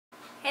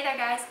Hey there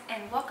guys,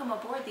 and welcome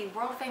aboard the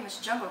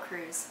world-famous Jungle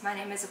Cruise. My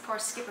name is of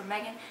course Skipper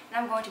Meaghan, and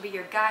I'm going to be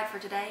your guide for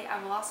today.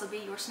 I will also be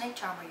your snake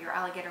charmer, your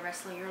alligator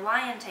wrestler, your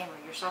lion tamer,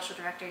 your social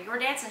director, your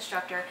dance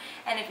instructor,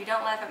 and if you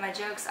don't laugh at my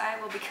jokes,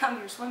 I will become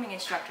your swimming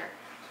instructor.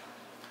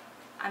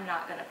 I'm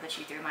not going to put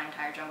you through my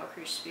entire Jungle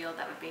Cruise spiel.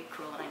 That would be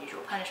cruel and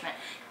unusual punishment.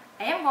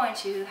 I am going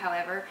to,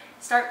 however,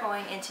 start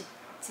going into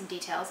some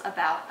details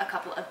about a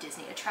couple of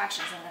Disney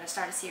attractions. I'm going to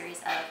start a series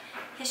of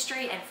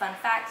history and fun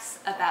facts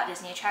about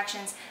Disney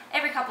attractions.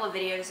 Every couple of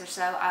videos or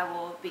so I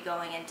will be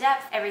going in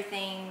depth,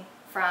 everything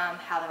from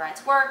how the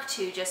rides work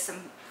to just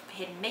some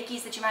hidden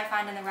Mickeys that you might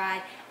find in the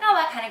ride and all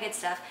that kind of good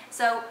stuff.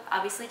 So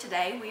obviously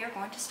today we are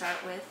going to start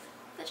with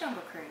the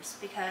Jungle Cruise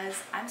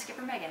because I'm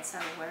Skipper Meaghan, so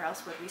where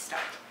else would we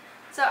start?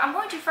 So I'm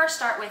going to first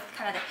start with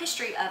kind of the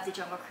history of the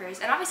Jungle Cruise,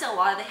 and obviously a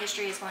lot of the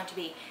history is going to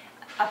be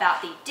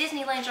about the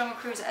Disneyland Jungle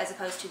Cruise as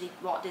opposed to the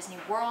Walt Disney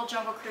World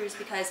Jungle Cruise,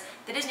 because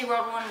the Disney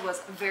World one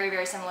was very,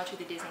 very similar to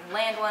the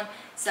Disneyland one,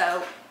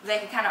 so they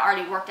had kind of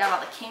already worked out all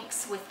the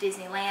kinks with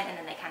Disneyland, and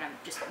then they kind of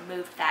just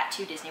moved that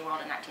to Disney World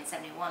in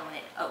 1971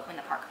 when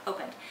the park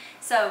opened.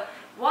 So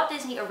Walt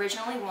Disney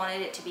originally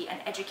wanted it to be an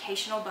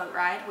educational boat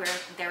ride where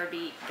there would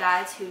be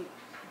guides who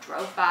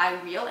drove by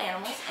real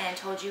animals and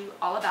told you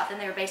all about them.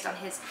 They were based on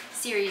his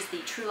series, The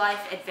True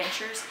Life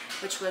Adventures,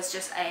 which was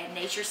just a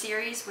nature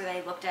series where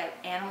they looked at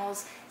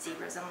animals,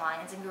 zebras and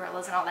lions and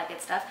gorillas and all that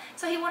good stuff.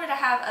 So he wanted to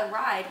have a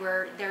ride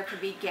where there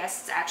could be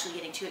guests actually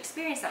getting to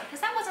experience that,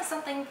 because that wasn't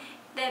something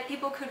that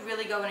people could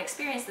really go and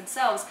experience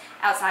themselves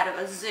outside of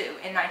a zoo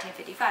in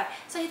 1955.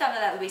 So he thought that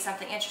that would be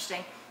something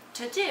interesting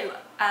to do.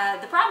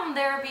 The problem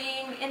there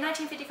being, in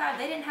 1955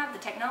 they didn't have the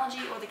technology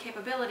or the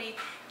capability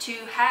to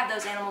have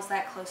those animals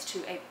that close to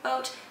a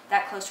boat,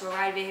 that close to a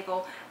ride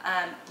vehicle.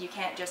 You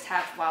can't just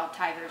have wild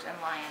tigers and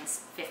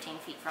lions 15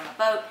 feet from a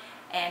boat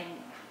and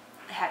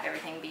have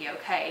everything be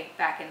okay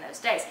back in those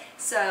days.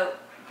 So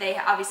they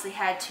obviously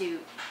had to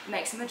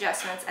make some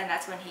adjustments, and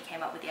that's when he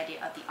came up with the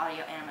idea of the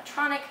audio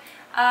animatronic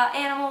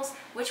animals,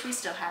 which we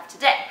still have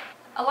today.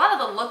 A lot of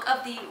the look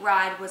of the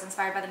ride was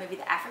inspired by the movie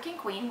The African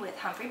Queen with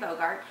Humphrey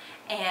Bogart,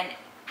 and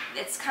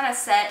it's kind of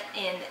set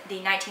in the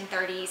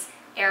 1930s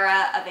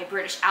era of a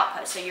British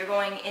outpost. So you're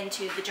going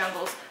into the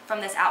jungles from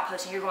this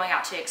outpost and you're going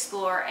out to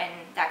explore and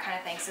that kind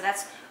of thing. So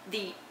that's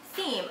the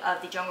theme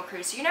of the Jungle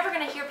Cruise. So you're never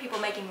going to hear people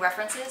making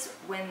references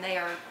when they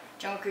are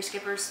Jungle Cruise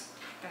skippers.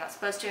 They're not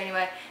supposed to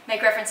anyway,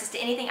 make references to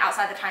anything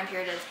outside the time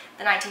period of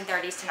the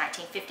 1930s to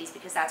 1950s,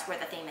 because that's where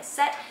the theme is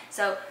set.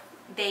 So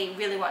they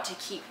really want to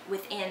keep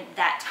within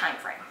that time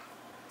frame.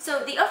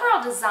 So the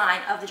overall design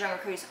of the Jungle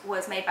Cruise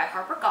was made by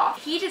Harper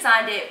Goff. He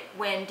designed it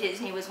when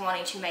Disney was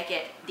wanting to make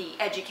it the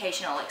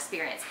educational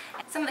experience.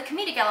 Some of the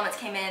comedic elements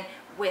came in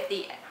with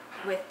the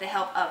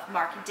help of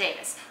Mark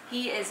Davis.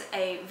 He is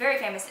a very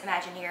famous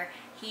Imagineer.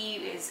 He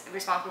is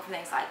responsible for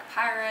things like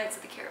Pirates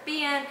of the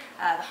Caribbean,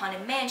 the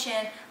Haunted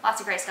Mansion, lots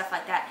of great stuff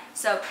like that.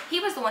 So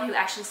he was the one who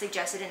actually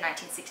suggested in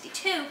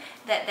 1962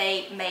 that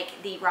they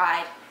make the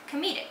ride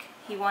comedic.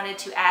 He wanted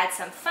to add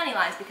some funny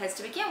lines because,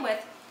 to begin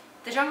with,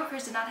 the Jungle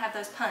Cruise did not have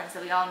those puns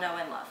that we all know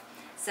and love.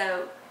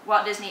 So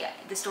Walt Disney,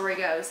 the story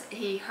goes,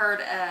 he heard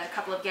a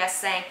couple of guests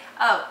saying,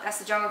 "Oh, that's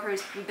the Jungle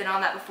Cruise, we've been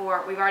on that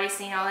before, we've already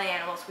seen all the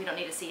animals, we don't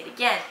need to see it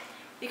again,"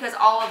 because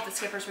all of the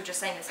skippers were just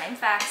saying the same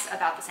facts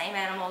about the same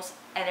animals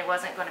and it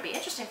wasn't going to be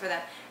interesting for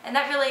them. And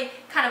that really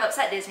kind of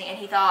upset Disney, and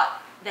he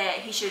thought that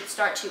he should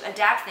start to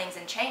adapt things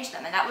and change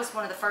them. And that was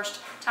one of the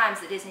first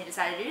times that Disney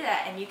decided to do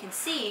that, and you can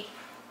see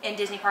in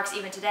Disney parks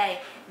even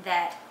today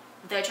that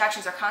the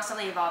attractions are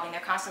constantly evolving, they're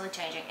constantly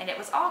changing, and it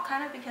was all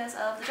kind of because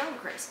of the Jungle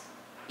Cruise.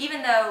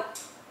 Even though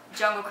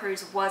Jungle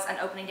Cruise was an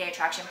opening day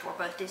attraction for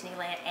both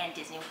Disneyland and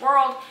Disney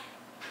World,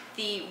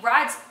 the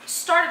rides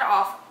started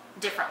off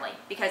differently,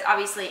 because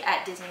obviously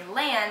at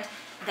Disneyland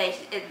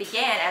it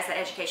began as an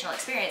educational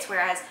experience,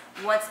 whereas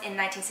once in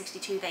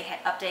 1962 they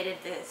had updated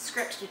the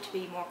script to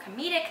be more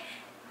comedic.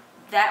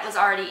 That was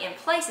already in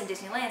place in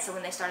Disneyland, so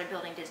when they started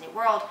building Disney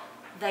World,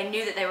 they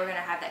knew that they were going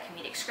to have that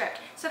comedic script.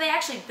 So they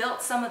actually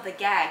built some of the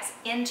gags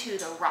into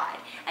the ride.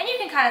 And you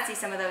can kind of see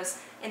some of those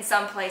in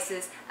some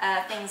places.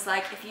 Things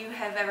like if you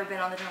have ever been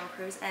on the Jungle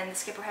Cruise and the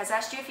skipper has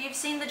asked you if you've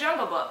seen the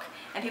Jungle Book,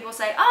 and people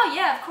say, "Oh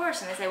yeah, of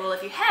course," and they say, "Well,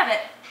 if you haven't,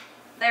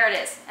 there it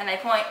is." And they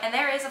point, and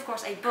there is of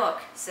course a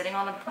book sitting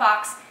on a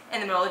box in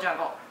the middle of the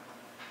jungle.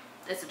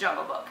 It's a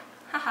Jungle Book.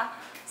 Haha.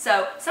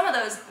 So some of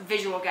those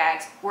visual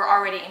gags were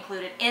already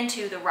included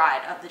into the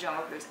ride of the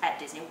Jungle Cruise at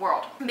Disney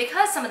World.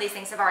 Because some of these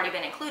things have already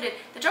been included,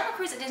 the Jungle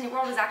Cruise at Disney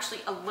World is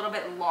actually a little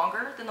bit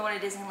longer than the one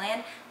at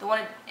Disneyland. The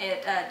one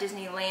at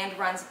Disneyland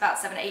runs about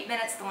 7 to 8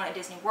 minutes. The one at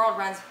Disney World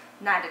runs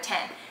 9 to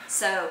 10.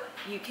 So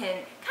you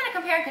can kind of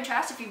compare and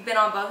contrast if you've been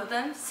on both of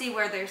them, see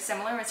where they're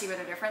similar and see where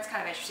they're different. It's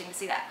kind of interesting to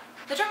see that.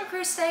 The Jungle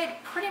Cruise stayed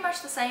pretty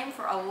much the same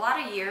for a lot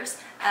of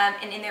years, and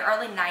in the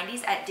early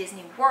 90s at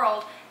Disney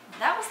World,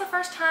 that was the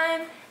first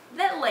time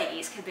that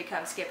ladies could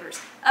become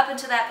skippers. Up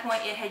until that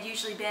point, it had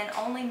usually been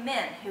only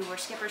men who were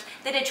skippers.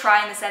 They did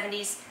try in the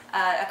 70s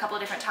a couple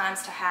of different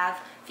times to have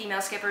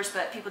female skippers,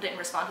 but people didn't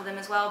respond to them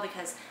as well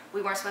because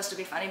we weren't supposed to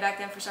be funny back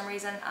then for some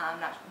reason. I'm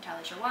not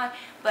entirely sure why.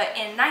 But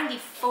in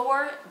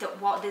 '94, the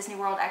Walt Disney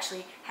World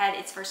actually had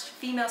its first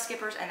female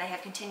skippers, and they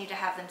have continued to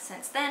have them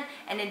since then.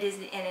 And in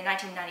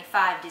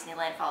 1995,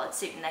 Disneyland followed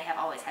suit, and they have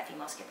always had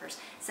female skippers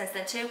since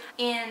then too.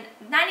 In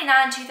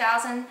 '99,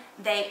 2000,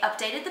 they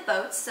updated the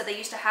boats, so they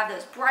used to have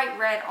those bright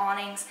red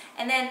awnings,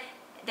 and then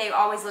they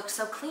always looked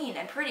so clean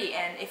and pretty.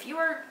 And if you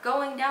were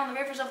going down the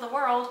rivers of the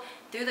world,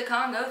 through the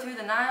Congo, through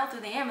the Nile,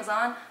 through the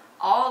Amazon,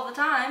 all the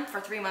time, for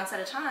 3 months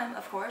at a time,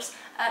 of course,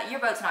 your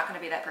boat's not going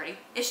to be that pretty.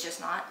 It's just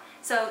not.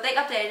 So they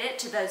updated it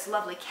to those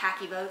lovely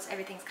khaki boats.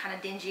 Everything's kind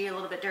of dingy, a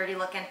little bit dirty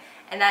looking,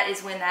 and that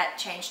is when that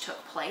change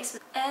took place.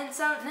 And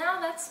so now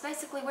that's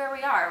basically where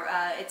we are.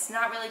 It's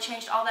not really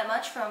changed all that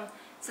much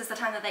since the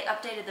time that they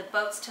updated the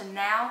boats to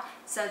now.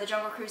 So the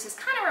Jungle Cruise has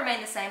kind of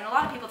remained the same, and a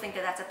lot of people think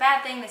that that's a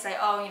bad thing. They say,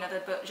 oh, you know,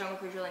 the Jungle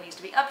Cruise really needs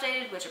to be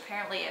updated, which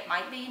apparently it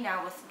might be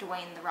now with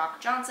Dwayne "The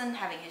Rock" Johnson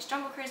having his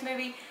Jungle Cruise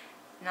movie.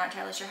 Not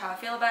entirely sure how I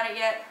feel about it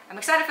yet. I'm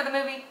excited for the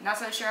movie, not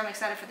so sure I'm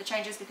excited for the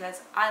changes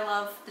because I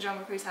love the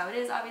Jungle Cruise how it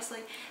is, obviously.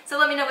 So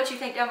let me know what you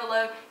think down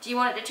below. Do you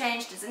want it to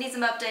change? Does it need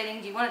some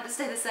updating? Do you want it to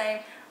stay the same?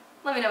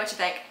 Let me know what you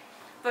think.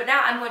 But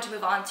now I'm going to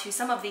move on to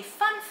some of the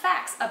fun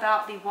facts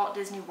about the Walt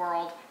Disney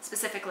World,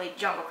 specifically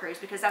Jungle Cruise,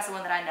 because that's the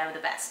one that I know the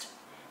best.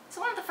 So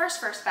one of the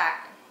first fun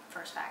facts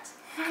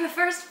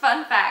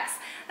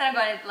that I'm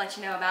going to let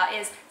you know about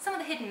is some of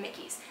the hidden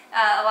Mickeys.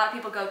 A lot of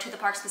people go to the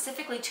park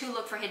specifically to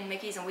look for hidden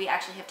Mickeys, and we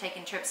actually have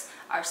taken trips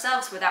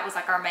ourselves where that was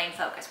like our main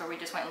focus, where we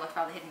just went and looked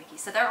for all the hidden Mickeys.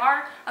 So there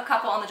are a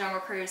couple on the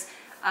Jungle Cruise.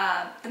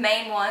 The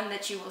main one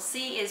that you will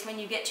see is when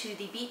you get to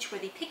the beach where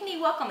the Pygmy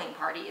welcoming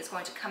party is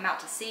going to come out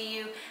to see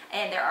you,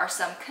 and there are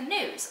some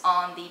canoes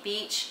on the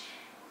beach.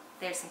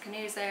 There's some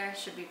canoes there,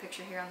 should be a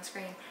picture here on the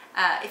screen.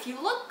 If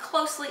you look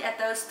closely at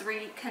those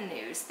 3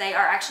 canoes, they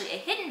are actually a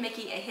hidden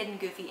Mickey, a hidden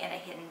Goofy, and a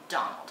hidden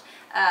Donald.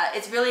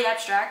 It's really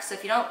abstract, so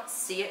if you don't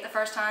see it the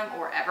first time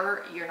or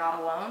ever, you're not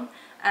alone.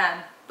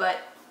 But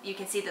you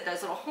can see that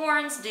those little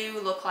horns do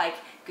look like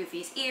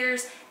Goofy's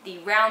ears. The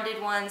rounded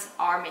ones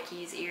are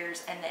Mickey's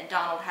ears, and then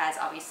Donald has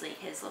obviously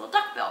his little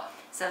duck bill.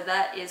 So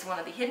that is one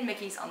of the hidden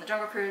Mickeys on the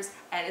Jungle Cruise,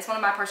 and it's one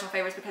of my personal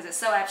favorites because it's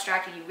so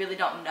abstract and you really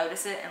don't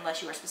notice it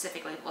unless you are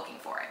specifically looking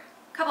for it.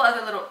 A couple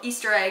other little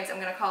Easter eggs, I'm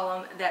going to call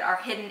them, that are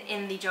hidden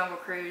in the Jungle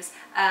Cruise.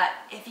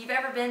 If you've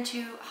ever been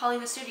to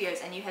Hollywood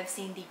Studios and you have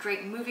seen the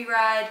Great Movie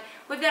Ride,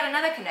 we've got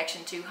another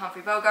connection to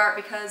Humphrey Bogart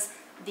because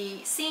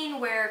the scene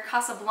where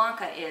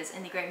Casablanca is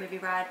in the Great Movie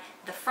Ride,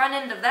 the front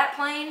end of that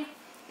plane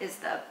is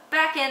the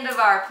back end of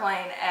our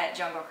plane at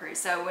Jungle Cruise.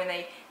 So when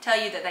they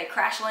tell you that they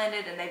crash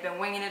landed and they've been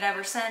winging it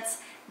ever since,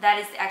 that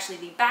is actually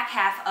the back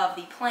half of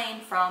the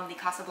plane from the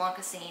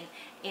Casablanca scene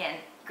in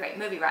Great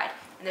Movie Ride.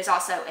 And there's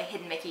also a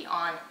hidden Mickey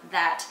on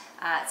that.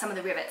 Some of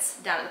the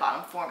rivets down at the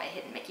bottom form a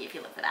hidden Mickey if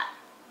you look for that.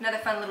 Another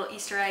fun little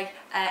Easter egg,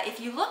 if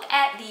you look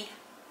at the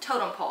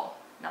totem pole,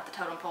 not the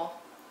totem pole,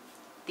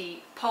 the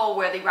pole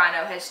where the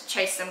rhino has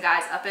chased some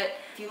guys up it,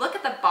 if you look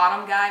at the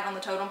bottom guy on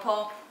the totem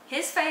pole,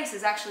 his face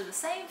is actually the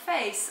same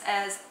face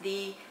as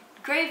the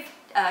grave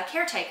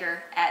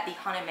caretaker at the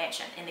Haunted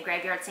Mansion. In the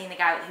graveyard scene, the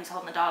guy who's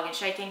holding the dog and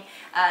shaking,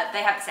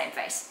 they have the same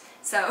face.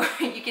 So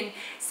you can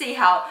see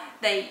how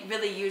they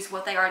really use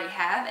what they already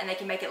have, and they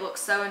can make it look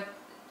so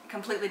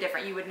completely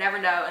different. You would never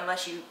know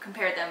unless you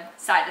compared them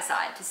side to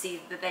side to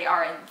see that they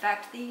are in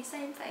fact the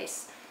same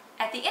face.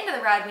 At the end of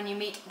the ride, when you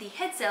meet the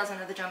head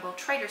salesman of the jungle,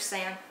 Trader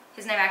Sam,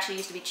 his name actually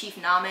used to be Chief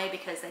Name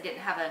because they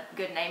didn't have a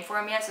good name for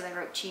him yet, so they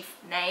wrote Chief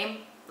Name,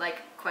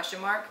 like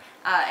question mark,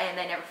 and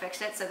they never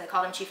fixed it, so they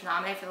called him Chief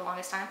Name for the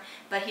longest time.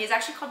 But he is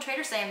actually called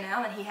Trader Sam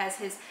now, and he has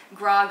his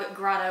grog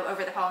grotto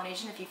over the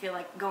Polynesian if you feel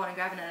like going and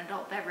grabbing an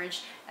adult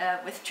beverage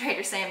with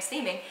Trader Sam's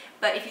theming.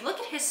 But if you look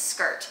at his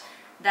skirt,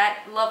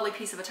 that lovely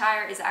piece of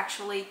attire is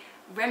actually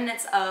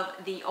remnants of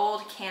the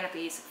old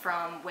canopies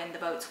from when the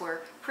boats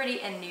were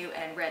pretty and new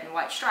and red and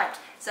white striped.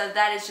 So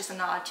that is just a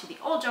nod to the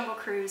old Jungle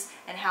Cruise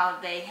and how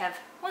they have,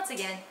 once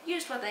again,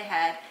 used what they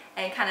had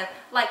and kind of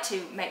like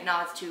to make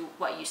nods to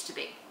what used to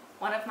be.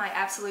 One of my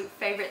absolute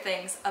favorite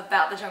things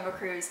about the Jungle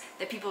Cruise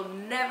that people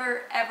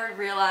never ever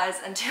realize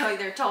until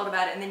they're told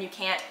about it, and then you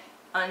can't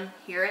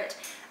unhear it.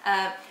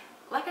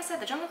 Like I said,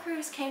 the Jungle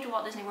Cruise came to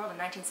Walt Disney World in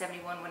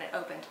 1971 when it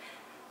opened.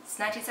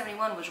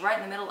 1971 was right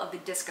in the middle of the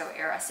disco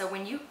era, so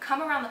when you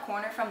come around the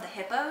corner from the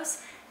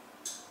hippos,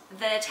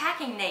 the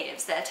attacking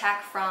natives that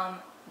attack from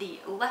the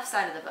left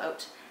side of the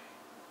boat,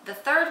 the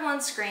third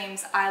one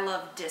screams, "I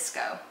love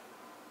disco."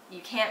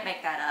 You can't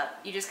make that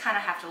up. You just kind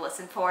of have to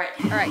listen for it.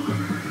 Alright,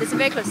 listen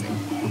very closely.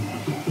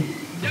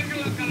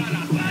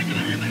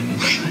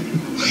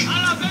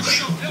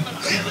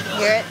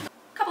 Hear it?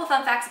 A couple of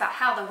fun facts about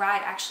how the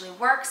ride actually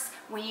works.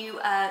 When you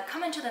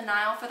come into the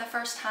Nile for the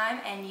first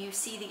time and you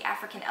see the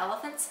African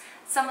elephants,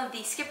 some of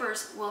the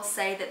skippers will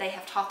say that they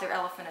have taught their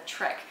elephant a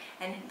trick.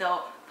 And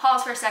they'll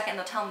pause for a second,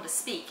 they'll tell him to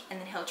speak,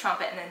 and then he'll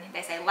trumpet, and then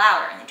they say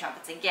louder, and he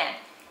trumpets again.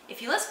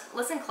 If you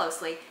listen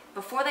closely,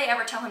 before they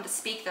ever tell him to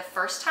speak the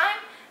first time,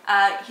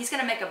 he's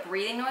going to make a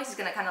breathing noise. He's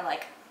going to kind of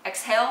like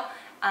exhale,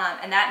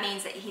 and that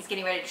means that he's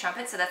getting ready to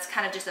trumpet, so that's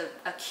kind of just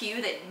a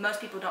cue that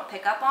most people don't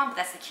pick up on, but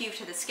that's the cue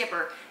to the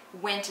skipper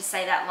when to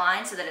say that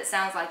line so that it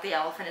sounds like the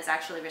elephant is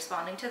actually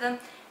responding to them.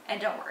 And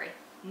don't worry,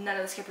 none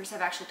of the skippers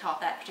have actually taught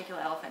that particular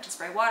elephant to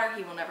spray water.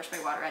 He will never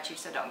spray water at you,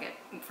 so don't get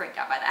freaked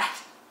out by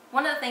that.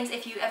 One of the things,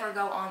 if you ever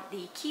go on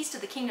the Keys to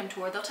the Kingdom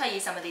tour, they'll tell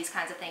you some of these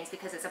kinds of things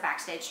because it's a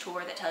backstage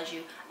tour that tells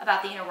you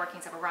about the inner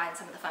workings of a ride and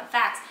some of the fun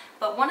facts.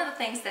 But one of the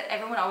things that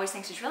everyone always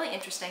thinks is really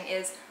interesting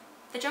is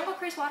the Jungle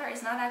Cruise water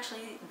is not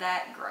actually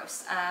that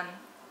gross.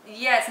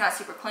 Yeah, it's not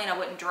super clean. I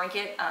wouldn't drink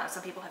it.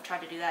 Some people have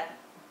tried to do that.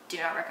 Do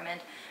not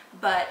recommend.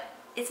 But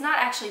it's not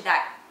actually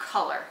that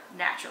color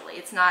naturally.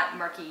 It's not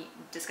murky,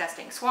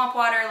 disgusting swamp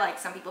water like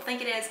some people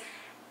think it is.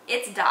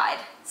 It's dyed.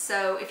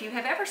 So if you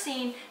have ever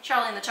seen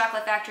Charlie and the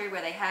Chocolate Factory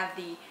where they have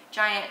the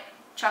giant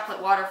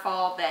chocolate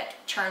waterfall that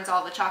churns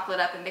all the chocolate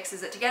up and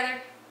mixes it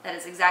together, that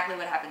is exactly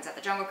what happens at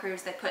the Jungle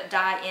Cruise. They put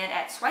dye in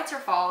at Schweitzer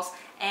Falls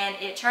and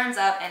it churns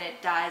up and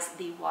it dyes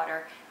the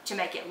water to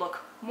make it look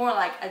more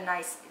like a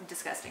nice,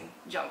 disgusting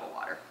jungle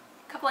water.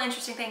 A couple of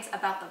interesting things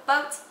about the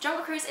boats.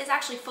 Jungle Cruise is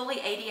actually fully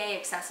ADA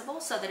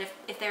accessible, so that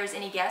if there's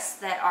any guests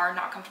that are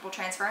not comfortable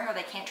transferring or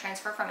they can't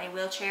transfer from a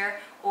wheelchair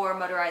or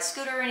motorized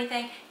scooter or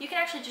anything, you can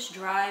actually just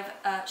drive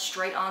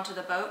straight onto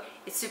the boat.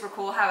 It's super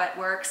cool how it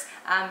works.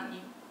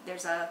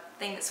 There's a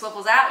thing that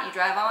swivels out, you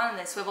drive on and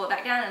then swivel it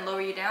back down and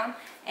lower you down,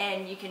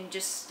 and you can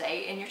just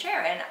stay in your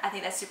chair. And I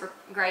think that's super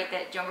great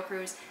that Jungle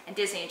Cruise and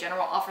Disney in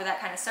general offer that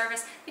kind of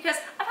service, because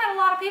I've had a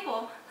lot of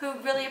people who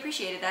really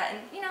appreciated that,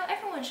 and you know,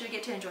 everyone should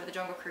get to enjoy the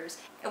Jungle Cruise.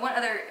 And one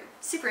other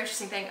super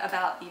interesting thing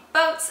about the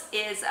boats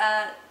is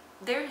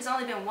there has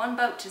only been one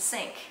boat to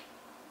sink,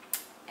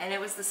 and it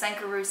was the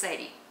Sankaroo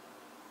Sadie.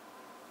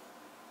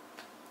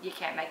 You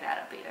can't make that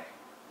up either.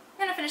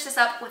 I'm going to finish this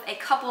up with a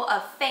couple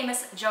of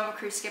famous Jungle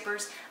Cruise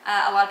skippers.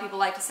 A lot of people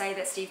like to say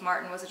that Steve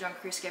Martin was a Jungle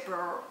Cruise skipper,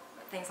 or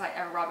things like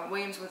Robin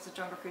Williams was a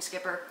Jungle Cruise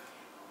skipper.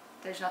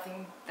 There's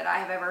nothing that I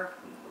have ever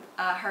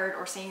heard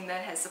or seen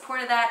that has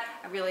supported that.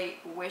 I really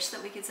wish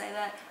that we could say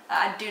that.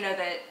 I do know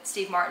that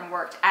Steve Martin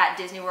worked at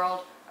Disney World,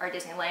 or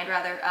Disneyland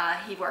rather.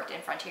 He worked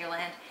in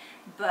Frontierland,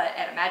 but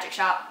at a magic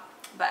shop.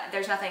 But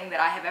there's nothing that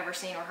I have ever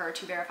seen or heard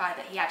to verify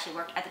that he actually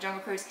worked at the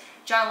Jungle Cruise.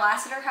 John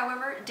Lasseter,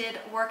 however, did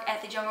work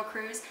at the Jungle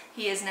Cruise.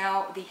 He is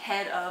now the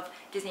head of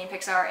Disney and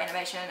Pixar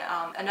Animation.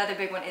 Another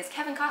big one is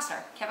Kevin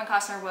Costner. Kevin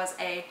Costner was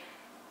a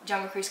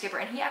Jungle Cruise skipper,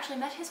 and he actually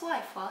met his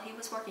wife while he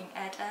was working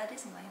at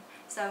Disneyland.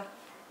 So,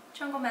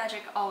 jungle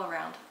magic all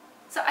around.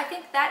 So I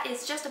think that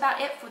is just about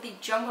it for the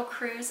Jungle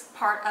Cruise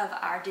part of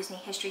our Disney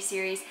History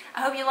series. I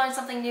hope you learned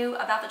something new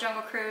about the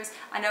Jungle Cruise.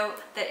 I know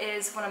that it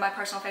is one of my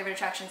personal favorite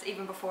attractions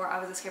even before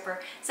I was a skipper.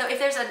 So if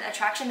there's an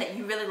attraction that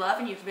you really love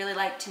and you'd really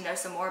like to know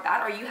some more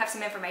about, or you have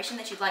some information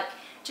that you'd like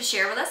to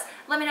share with us,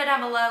 let me know down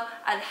below.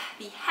 I'd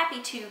be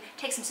happy to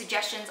take some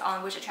suggestions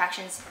on which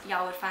attractions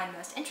y'all would find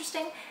most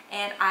interesting,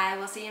 and I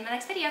will see you in the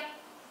next video.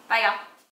 Bye y'all.